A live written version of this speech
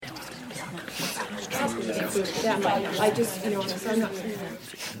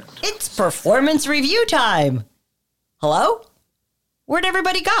It's performance review time. Hello? Where'd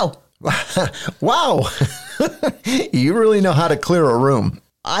everybody go? Wow. You really know how to clear a room.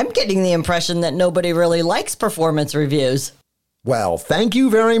 I'm getting the impression that nobody really likes performance reviews. Well, thank you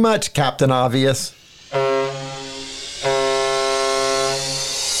very much, Captain Obvious.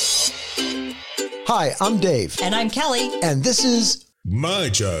 Hi, I'm Dave. And I'm Kelly. And this is... My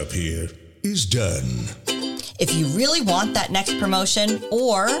job here is done. If you really want that next promotion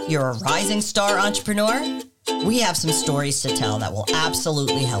or you're a rising star entrepreneur, we have some stories to tell that will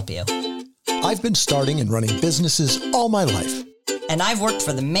absolutely help you. I've been starting and running businesses all my life. And I've worked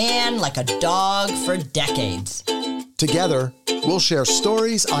for the man like a dog for decades. Together, we'll share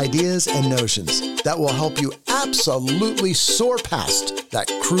stories, ideas, and notions that will help you absolutely soar past that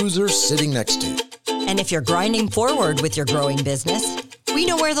cruiser sitting next to you. And if you're grinding forward with your growing business, we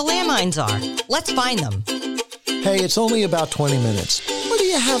know where the landmines are. Let's find them. Hey, it's only about 20 minutes. What do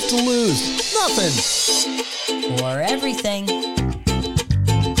you have to lose? Nothing. Or everything.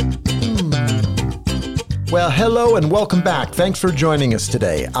 Well, hello and welcome back. Thanks for joining us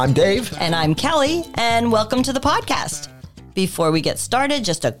today. I'm Dave. And I'm Kelly, and welcome to the podcast. Before we get started,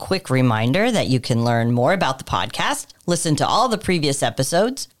 just a quick reminder that you can learn more about the podcast, listen to all the previous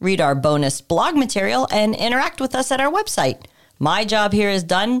episodes, read our bonus blog material, and interact with us at our website,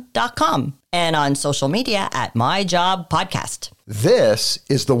 myjobhereisdone.com, and on social media at myjobpodcast. This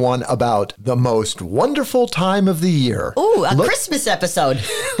is the one about the most wonderful time of the year. Ooh, Christmas episode.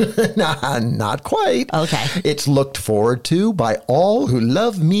 Nah, not quite. Okay. It's looked forward to by all who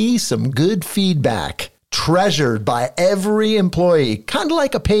love me some good feedback. Treasured by every employee, kind of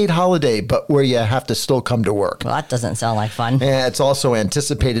like a paid holiday, but where you have to still come to work. Well, that doesn't sound like fun. And it's also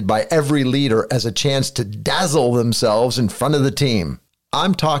anticipated by every leader as a chance to dazzle themselves in front of the team.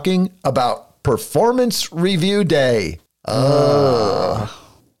 I'm talking about Performance Review Day.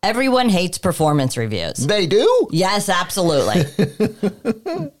 Everyone hates performance reviews. They do? Yes, absolutely.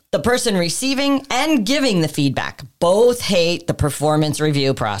 The person receiving and giving the feedback both hate the performance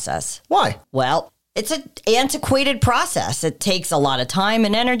review process. Why? Well, it's an antiquated process. It takes a lot of time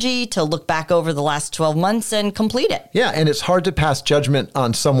and energy to look back over the last 12 months and complete it. Yeah, and it's hard to pass judgment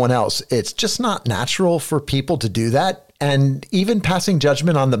on someone else. It's just not natural for people to do that. And even passing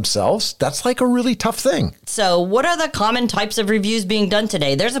judgment on themselves, that's like a really tough thing. So what are the common types of reviews being done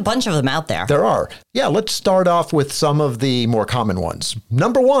today? There's a bunch of them out there. There are. Yeah, let's start off with some of the more common ones.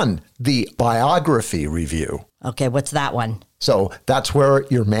 Number one, the biography review. Okay, what's that one? So that's where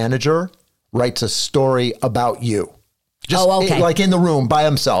your manager writes a story about you. Just like in the room by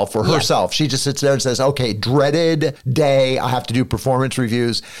himself or herself. She just sits there and says, okay, dreaded day. I have to do performance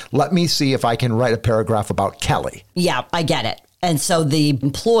reviews. Let me see if I can write a paragraph about Kelly. Yeah, I get it. And so the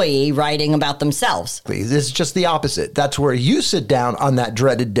employee writing about themselves. This is just the opposite. That's where you sit down on that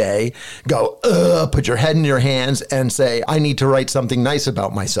dreaded day, go, put your head in your hands and say, I need to write something nice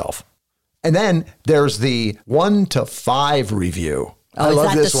about myself. And then there's the 1 to 5 review. Oh, I love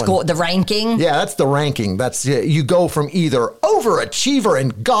is that this the score, one. the ranking? Yeah, that's the ranking. That's you go from either overachiever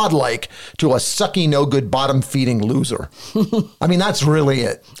and godlike to a sucky, no good, bottom feeding loser. I mean, that's really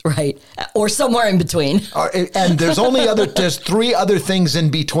it. Right. Or somewhere in between. And there's 3 other things in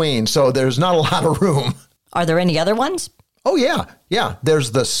between. So there's not a lot of room. Are there any other ones? Oh, yeah. Yeah.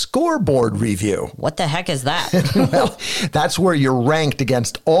 There's the scoreboard review. What the heck is that? Well, that's where you're ranked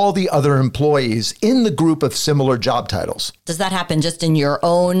against all the other employees in the group of similar job titles. Does that happen just in your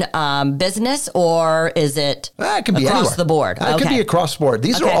own business, or is it it can be across anywhere. the board? It could be across the board.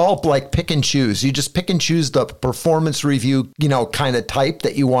 These are all like pick and choose. You just pick and choose the performance review, kind of type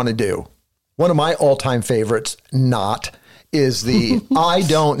that you want to do. One of my all-time favorites, is the I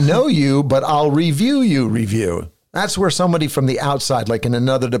don't know you, but I'll review you review. That's where somebody from the outside, like in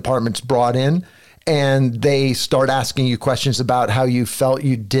another department's brought in, and they start asking you questions about how you felt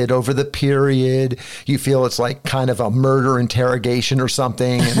you did over the period. You feel it's like kind of a murder interrogation or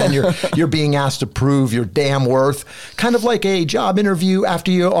something, and then you're being asked to prove your damn worth, kind of like a job interview after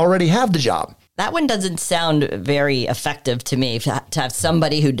you already have the job. That one doesn't sound very effective to me, to have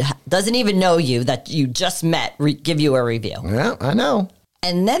somebody who doesn't even know you, that you just met, give you a review. Yeah, I know.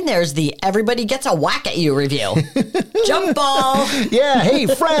 And then there's the everybody gets a whack at you review. Jump ball. Yeah. Hey,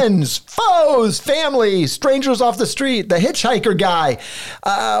 friends, foes, family, strangers off the street, the hitchhiker guy.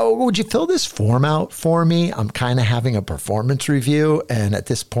 Would you fill this form out for me? I'm kind of having a performance review. And at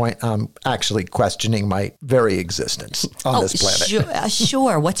this point, I'm actually questioning my very existence on this planet.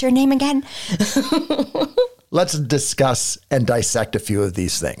 Sure. What's your name again? Let's discuss and dissect a few of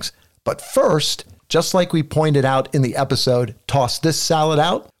these things. But first, just like we pointed out in the episode, Toss This Salad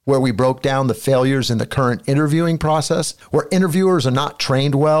Out, where we broke down the failures in the current interviewing process, where interviewers are not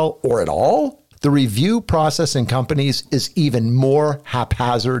trained well or at all. The review process in companies is even more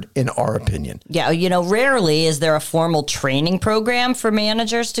haphazard, in our opinion. Yeah, rarely is there a formal training program for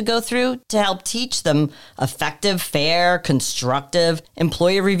managers to go through to help teach them effective, fair, constructive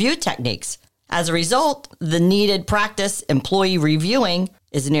employee review techniques. As a result, the needed practice, employee reviewing,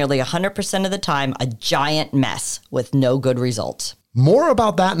 is nearly 100% of the time a giant mess with no good results. More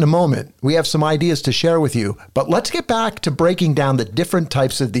about that in a moment. We have some ideas to share with you, but let's get back to breaking down the different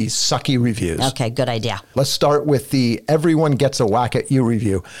types of these sucky reviews. Okay, good idea. Let's start with the everyone gets a whack at you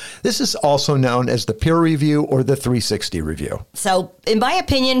review. This is also known as the peer review or the 360 review. So, in my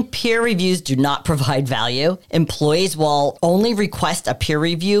opinion, peer reviews do not provide value. Employees will only request a peer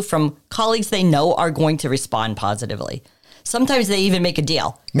review from colleagues they know are going to respond positively. Sometimes they even make a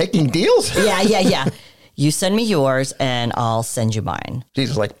deal. Making deals? Yeah. You send me yours and I'll send you mine.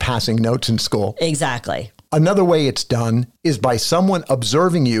 These are like passing notes in school. Exactly. Another way it's done is by someone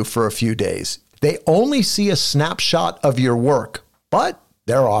observing you for a few days. They only see a snapshot of your work, but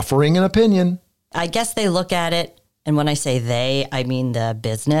they're offering an opinion. I guess they look at it, and when I say they, I mean the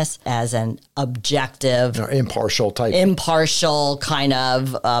business, as an objective, impartial kind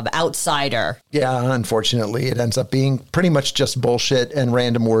of outsider. Yeah, unfortunately, it ends up being pretty much just bullshit and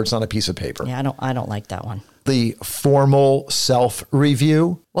random words on a piece of paper. Yeah, I don't like that one. The formal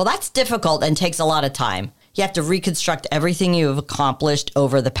self-review. Well, that's difficult and takes a lot of time. You have to reconstruct everything you've accomplished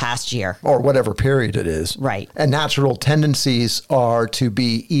over the past year. Or whatever period it is. Right. And natural tendencies are to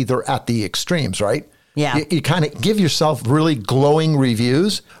be either at the extremes, right? Yeah. You kind of give yourself really glowing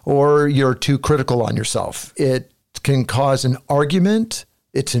reviews, or you're too critical on yourself. It can cause an argument.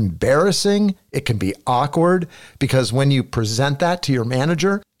 It's embarrassing. It can be awkward because when you present that to your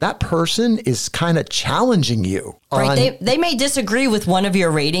manager, that person is kind of challenging you. Right. They may disagree with one of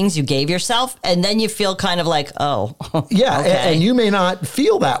your ratings you gave yourself, and then you feel kind of like, oh. Yeah, okay. And you may not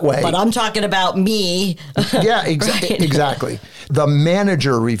feel that way. But I'm talking about me. Yeah, Right. Exactly. The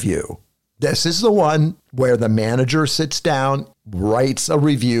manager review. This is the one where the manager sits down, writes a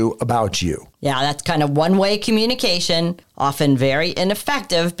review about you. Yeah, that's kind of one-way communication, often very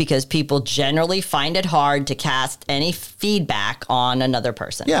ineffective because people generally find it hard to cast any feedback on another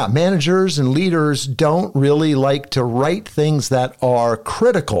person. Yeah, managers and leaders don't really like to write things that are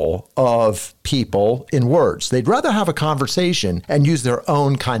critical of people in words. They'd rather have a conversation and use their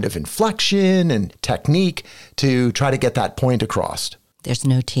own kind of inflection and technique to try to get that point across. There's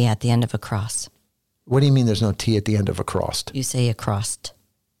no T at the end of across. What do you mean there's no T at the end of across? You say across.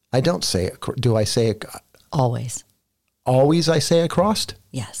 I don't say, do I say, Always. Always I say across?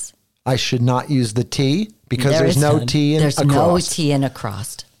 Yes. I should not use the T because there's no T in across. There's no T in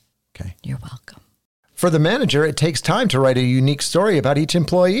across. Okay. You're welcome. For the manager, it takes time to write a unique story about each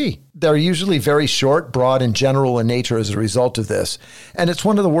employee. They're usually very short, broad, and general in nature as a result of this. And it's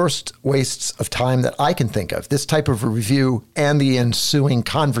one of the worst wastes of time that I can think of. This type of review and the ensuing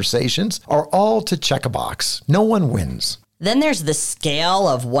conversations are all to check a box. No one wins. Then there's the scale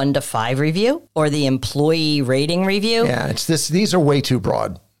of 1 to 5 review or the employee rating review. Yeah, these are way too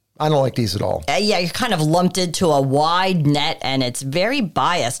broad. I don't like these at all. Yeah, you're kind of lumped into a wide net, and it's very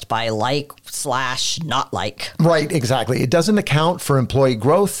biased by like/not like. Right, exactly. It doesn't account for employee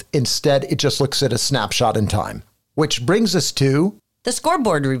growth. Instead, it just looks at a snapshot in time. Which brings us to the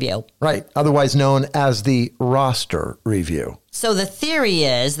scoreboard review. Right, otherwise known as the roster review. So the theory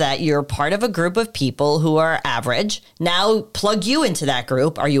is that you're part of a group of people who are average. Now plug you into that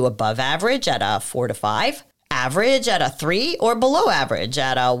group. Are you above average at a 4 to 5? Average at a 3, or below average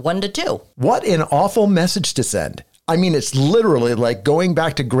at a 1 to 2? What an awful message to send. I mean, it's literally like going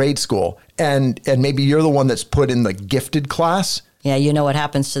back to grade school and maybe you're the one that's put in the gifted class. Yeah, you know what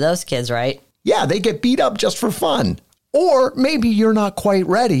happens to those kids, right? Yeah, they get beat up just for fun. Or maybe you're not quite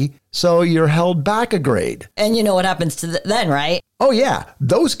ready, so you're held back a grade. And you know what happens to then, right? Oh, yeah.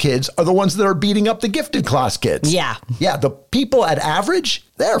 Those kids are the ones that are beating up the gifted class kids. Yeah. Yeah, the people at average,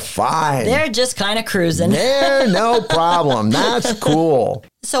 they're fine. They're just kind of cruising. They're no problem. That's cool.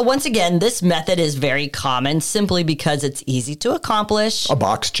 So once again, this method is very common simply because it's easy to accomplish. A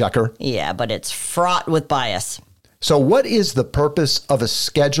box checker. Yeah, but it's fraught with bias. So what is the purpose of a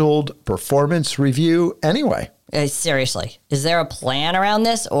scheduled performance review anyway? Seriously, is there a plan around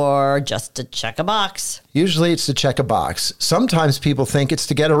this or just to check a box? Usually it's to check a box. Sometimes people think it's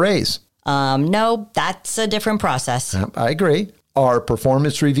to get a raise. No, that's a different process. I agree. Are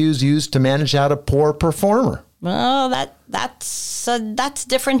performance reviews used to manage out a poor performer? Well, that's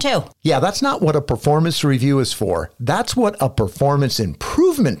different too. Yeah, that's not what a performance review is for. That's what a performance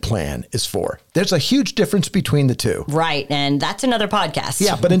improvement plan is for. There's a huge difference between the two. Right, and that's another podcast.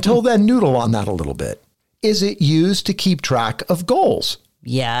 Yeah, but until then, noodle on that a little bit. Is it used to keep track of goals?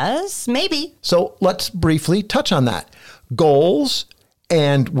 Yes, maybe. So let's briefly touch on that. Goals,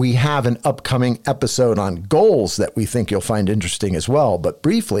 and we have an upcoming episode on goals that we think you'll find interesting as well. But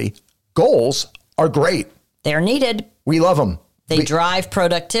briefly, goals are great. They're needed. We love them. They drive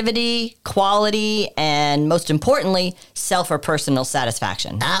productivity, quality, and most importantly, self or personal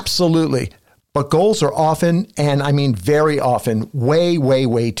satisfaction. Absolutely. But goals are often, and I mean very often, way, way,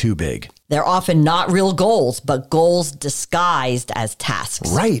 way too big. They're often not real goals, but goals disguised as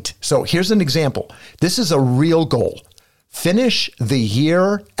tasks. Right. So here's an example. This is a real goal. Finish the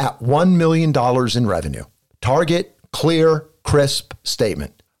year at $1 million in revenue. Target, clear, crisp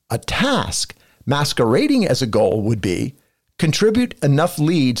statement. A task masquerading as a goal would be contribute enough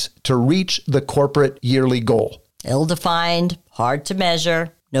leads to reach the corporate yearly goal. Ill-defined, hard to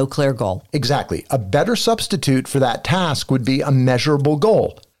measure, no clear goal. Exactly. A better substitute for that task would be a measurable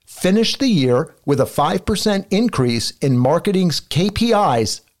goal. Finish the year with a 5% increase in marketing's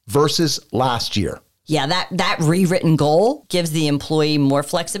KPIs versus last year. Yeah, that rewritten goal gives the employee more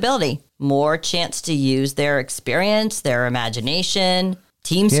flexibility, more chance to use their experience, their imagination,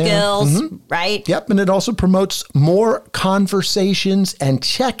 team skills, right? Yep, and it also promotes more conversations and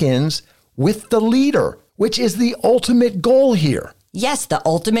check-ins with the leader, which is the ultimate goal here. Yes, the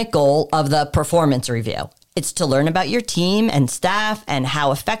ultimate goal of the performance review. It's to learn about your team and staff and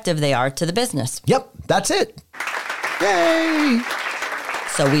how effective they are to the business. Yep, that's it. Yay!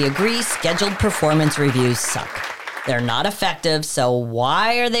 So we agree scheduled performance reviews suck. They're not effective, so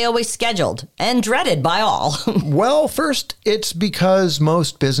why are they always scheduled and dreaded by all? Well, first, it's because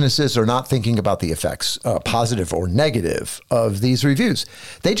most businesses are not thinking about the effects, positive or negative, of these reviews.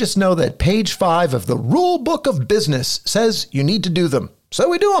 They just know that page 5 of the rule book of business says you need to do them. So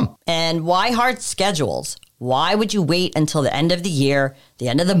we do them. And why hard schedules? Why would you wait until the end of the year, the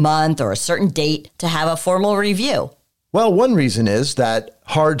end of the month, or a certain date to have a formal review? Well, one reason is that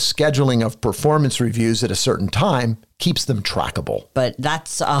hard scheduling of performance reviews at a certain time keeps them trackable. But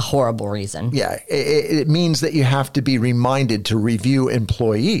that's a horrible reason. Yeah, it means that you have to be reminded to review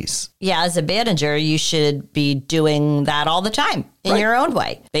employees. Yeah, as a manager, you should be doing that all the time in your own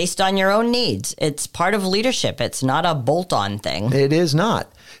way, based on your own needs. It's part of leadership. It's not a bolt-on thing. It is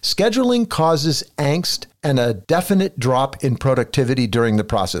not. Scheduling causes angst and a definite drop in productivity during the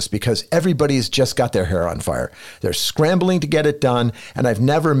process because everybody's just got their hair on fire. They're scrambling to get it done, and I've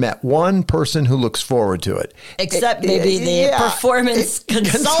never met one person who looks forward to it. Except maybe the performance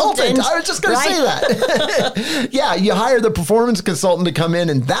consultant. I was just going to say that. Yeah, you hire the performance consultant to come in,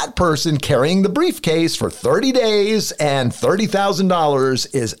 and that person carrying the briefcase for 30 days and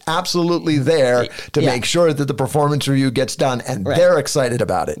 $30,000 is absolutely there to make sure that the performance review gets done, and they're excited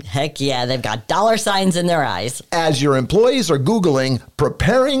about it. Heck yeah, they've got dollar signs in their eyes. As your employees are Googling,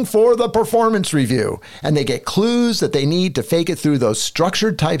 preparing for the performance review, and they get clues that they need to fake it through those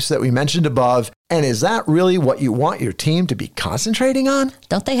structured types that we mentioned above. And is that really what you want your team to be concentrating on?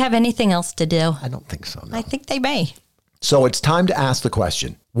 Don't they have anything else to do? I don't think so, no. I think they may. So it's time to ask the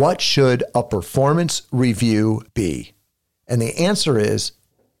question, what should a performance review be? And the answer is,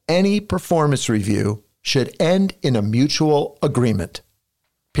 any performance review should end in a mutual agreement.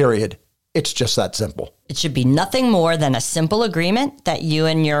 Period. It's just that simple. It should be nothing more than a simple agreement that you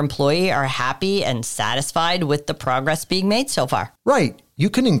and your employee are happy and satisfied with the progress being made so far. Right. You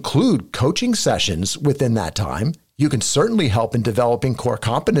can include coaching sessions within that time. You can certainly help in developing core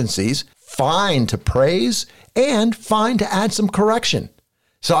competencies, fine to praise, and fine to add some correction.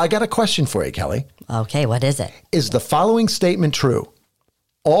 So I got a question for you, Kelly. Okay, what is it? Is the following statement true?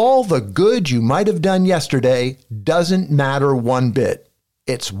 All the good you might have done yesterday doesn't matter one bit.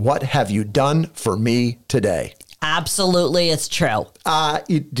 It's what have you done for me today? Absolutely, it's true.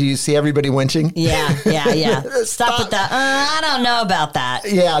 Do you see everybody winching? Yeah. Stop with that. I don't know about that.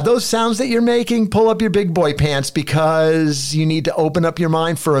 Yeah, those sounds that you're making, pull up your big boy pants because you need to open up your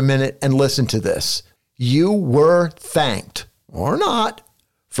mind for a minute and listen to this. You were thanked, or not,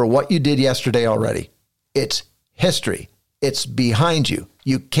 for what you did yesterday already. It's history. It's behind you.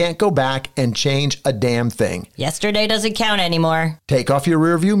 You can't go back and change a damn thing. Yesterday doesn't count anymore. Take off your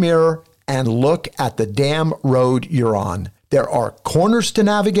rearview mirror and look at the damn road you're on. There are corners to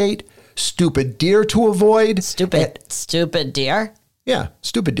navigate, stupid deer to avoid. Stupid deer? Yeah,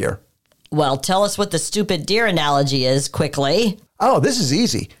 stupid deer. Well, tell us what the stupid deer analogy is quickly. Oh, this is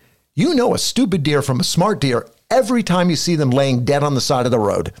easy. You know a stupid deer from a smart deer every time you see them laying dead on the side of the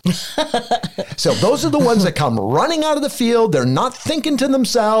road. So those are the ones that come running out of the field. They're not thinking to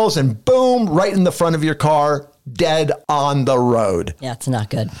themselves, and boom, right in the front of your car, dead on the road. Yeah, it's not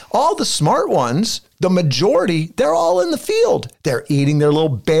good. All the smart ones, the majority, they're all in the field. They're eating their little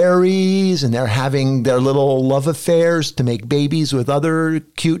berries and they're having their little love affairs to make babies with other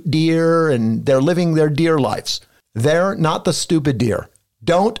cute deer, and they're living their deer lives. They're not the stupid deer.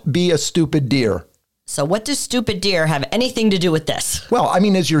 Don't be a stupid deer. So what does stupid deer have anything to do with this? Well, I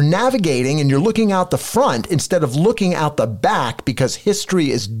mean, as you're navigating and you're looking out the front instead of looking out the back because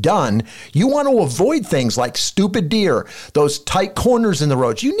history is done, you want to avoid things like stupid deer, those tight corners in the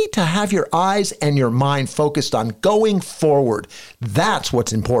roads. You need to have your eyes and your mind focused on going forward. That's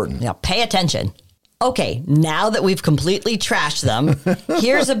what's important. Now, pay attention. Okay, now that we've completely trashed them,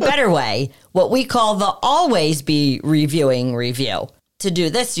 here's a better way, what we call the always be reviewing review. To do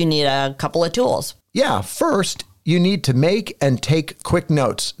this, you need a couple of tools. Yeah, first, you need to make and take quick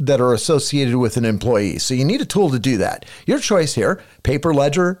notes that are associated with an employee. So you need a tool to do that. Your choice here, paper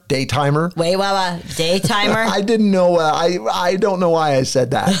ledger, day timer. Wait, day timer? I didn't know. I don't know why I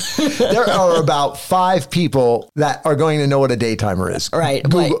said that. There are about 5 people that are going to know what a day timer is. Right.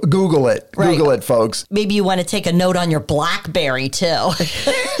 Google it. Right. Google it, folks. Maybe you want to take a note on your BlackBerry, too.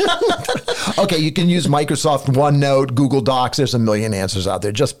 Okay, you can use Microsoft OneNote, Google Docs. There's a million answers out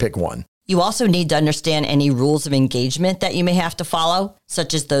there. Just pick one. You also need to understand any rules of engagement that you may have to follow,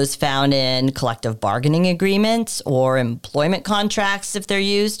 such as those found in collective bargaining agreements or employment contracts if they're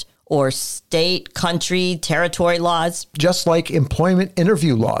used, or state, country, territory laws. Just like employment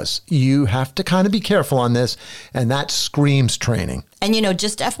interview laws, you have to kind of be careful on this, and that screams training. And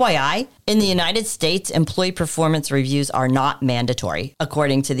just FYI, in the United States, employee performance reviews are not mandatory,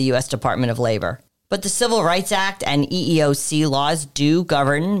 according to the U.S. Department of Labor. But the Civil Rights Act and EEOC laws do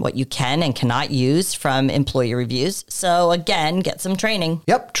govern what you can and cannot use from employee reviews. So again, get some training.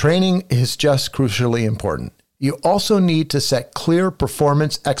 Yep, training is just crucially important. You also need to set clear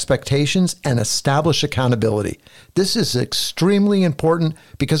performance expectations and establish accountability. This is extremely important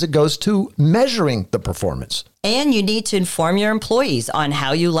because it goes to measuring the performance. And you need to inform your employees on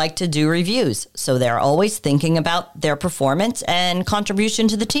how you like to do reviews, so they're always thinking about their performance and contribution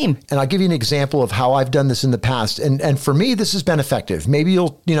to the team. And I'll give you an example of how I've done this in the past. And for me, this has been effective. Maybe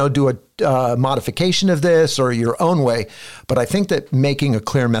you'll do a modification of this or your own way, but I think that making a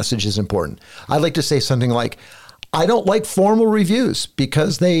clear message is important. I like to say something like, I don't like formal reviews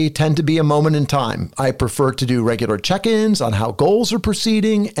because they tend to be a moment in time. I prefer to do regular check-ins on how goals are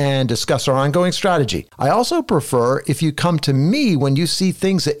proceeding and discuss our ongoing strategy. I also prefer if you come to me when you see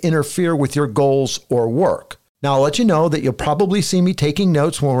things that interfere with your goals or work. Now, I'll let you know that you'll probably see me taking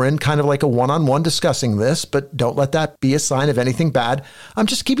notes when we're in kind of like a one-on-one discussing this, but don't let that be a sign of anything bad. I'm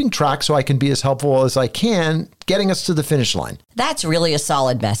just keeping track so I can be as helpful as I can, getting us to the finish line. That's really a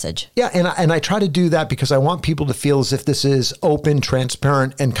solid message. Yeah, and I try to do that because I want people to feel as if this is open,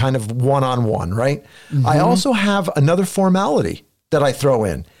 transparent, and kind of one-on-one, right? Mm-hmm. I also have another formality that I throw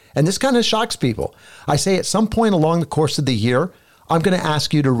in, and this kind of shocks people. I say at some point along the course of the year, I'm going to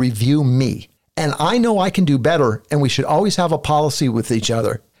ask you to review me. And I know I can do better, and we should always have a policy with each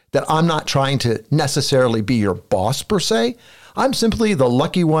other that I'm not trying to necessarily be your boss per se. I'm simply the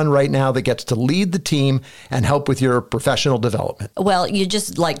lucky one right now that gets to lead the team and help with your professional development. Well, you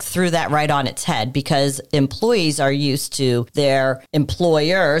just threw that right on its head because employees are used to their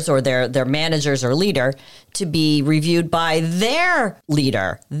employers or their managers or leader to be reviewed by their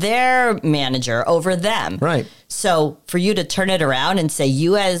leader, their manager over them. Right. So for you to turn it around and say,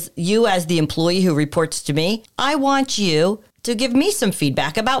 you as the employee who reports to me, I want you to give me some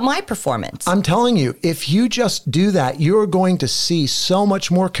feedback about my performance. I'm telling you, if you just do that, you're going to see so much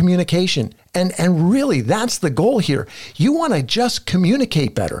more communication. And really, that's the goal here. You want to just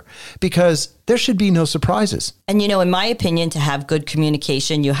communicate better because there should be no surprises. And in my opinion, to have good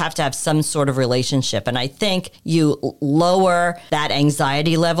communication, you have to have some sort of relationship. And I think you lower that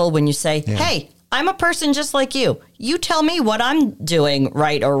anxiety level when you say, hey, I'm a person just like you. You tell me what I'm doing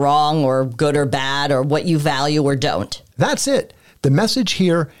right or wrong or good or bad or what you value or don't. That's it. The message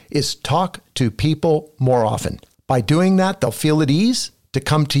here is talk to people more often. By doing that, they'll feel at ease to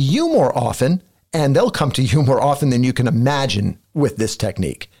come to you more often, and they'll come to you more often than you can imagine with this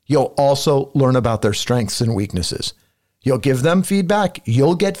technique. You'll also learn about their strengths and weaknesses. You'll give them feedback,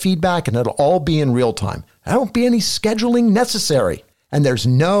 you'll get feedback, and it'll all be in real time. There won't be any scheduling necessary. And there's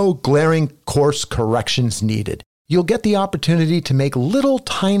no glaring course corrections needed. You'll get the opportunity to make little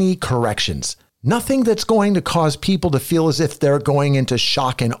tiny corrections. Nothing that's going to cause people to feel as if they're going into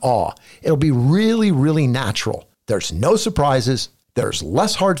shock and awe. It'll be really, really natural. There's no surprises. There's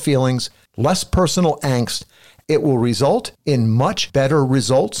less hard feelings, less personal angst. It will result in much better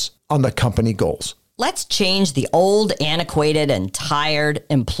results on the company goals. Let's change the old, antiquated, and tired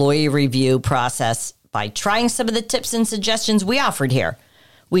employee review process by trying some of the tips and suggestions we offered here.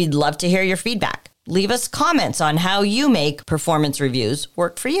 We'd love to hear your feedback. Leave us comments on how you make performance reviews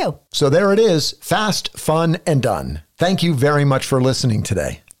work for you. So there it is, fast, fun, and done. Thank you very much for listening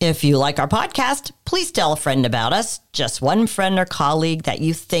today. If you like our podcast, please tell a friend about us, just one friend or colleague that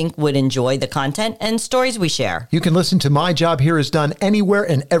you think would enjoy the content and stories we share. You can listen to My Job Here Is Done anywhere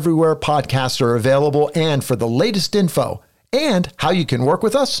and everywhere podcasts are available. And for the latest info and how you can work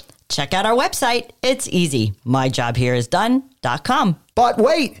with us, check out our website. It's easy, myjobhereisdone.com. But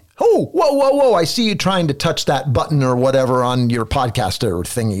wait, whoa. I see you trying to touch that button or whatever on your podcaster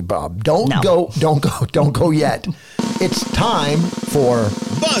thingy, Bob. Don't go yet. It's time for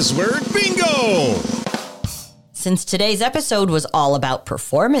Buzzword Bingo! Since today's episode was all about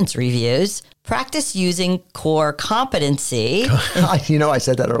performance reviews, practice using core competency. I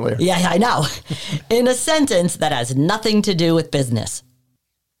said that earlier. Yeah, I know. In a sentence that has nothing to do with business.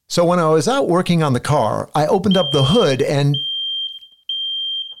 So when I was out working on the car, I opened up the hood and...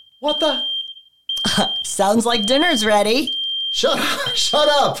 What the? Sounds like dinner's ready. Shut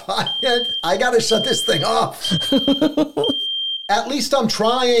up. I got to shut this thing off. At least I'm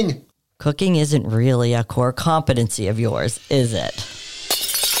trying. Cooking isn't really a core competency of yours, is it?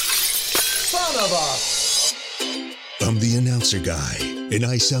 Son of a... I'm the announcer guy, and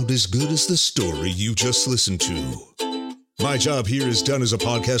I sound as good as the story you just listened to. My Job Here Is Done is a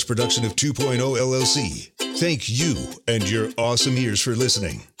podcast production of 2.0 LLC. Thank you and your awesome ears for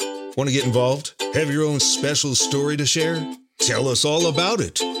listening. Want to get involved? Have your own special story to share? Tell us all about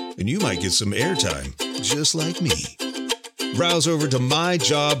it, and you might get some airtime, just like me. Browse over to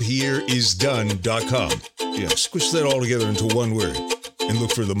myjobhereisdone.com. Yeah, squish that all together into one word, and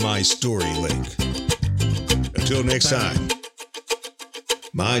look for the My Story link. Until next time,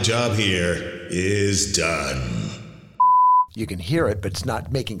 my job here is done. You can hear it, but it's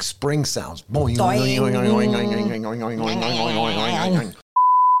not making spring sounds. Doing.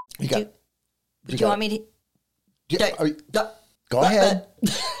 Do you want me to... Go ahead.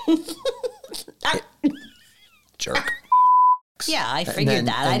 Jerk. Yeah, I figured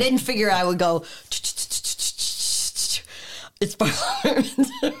that. I didn't figure I would go... It's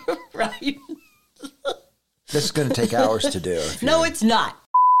performance, right? This is going to take hours to do. No, it's not.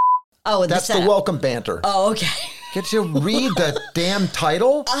 Oh, that's the welcome banter. Oh, okay. Get to read the damn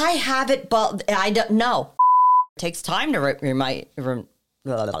title? I have it, but I don't know. It takes time to remind...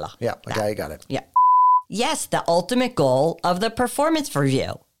 Yeah, okay, I got it. Yeah. Yes, the ultimate goal of the performance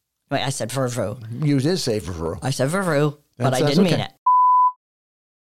review. Wait, I said review. You did say review. I said review, but I didn't mean it.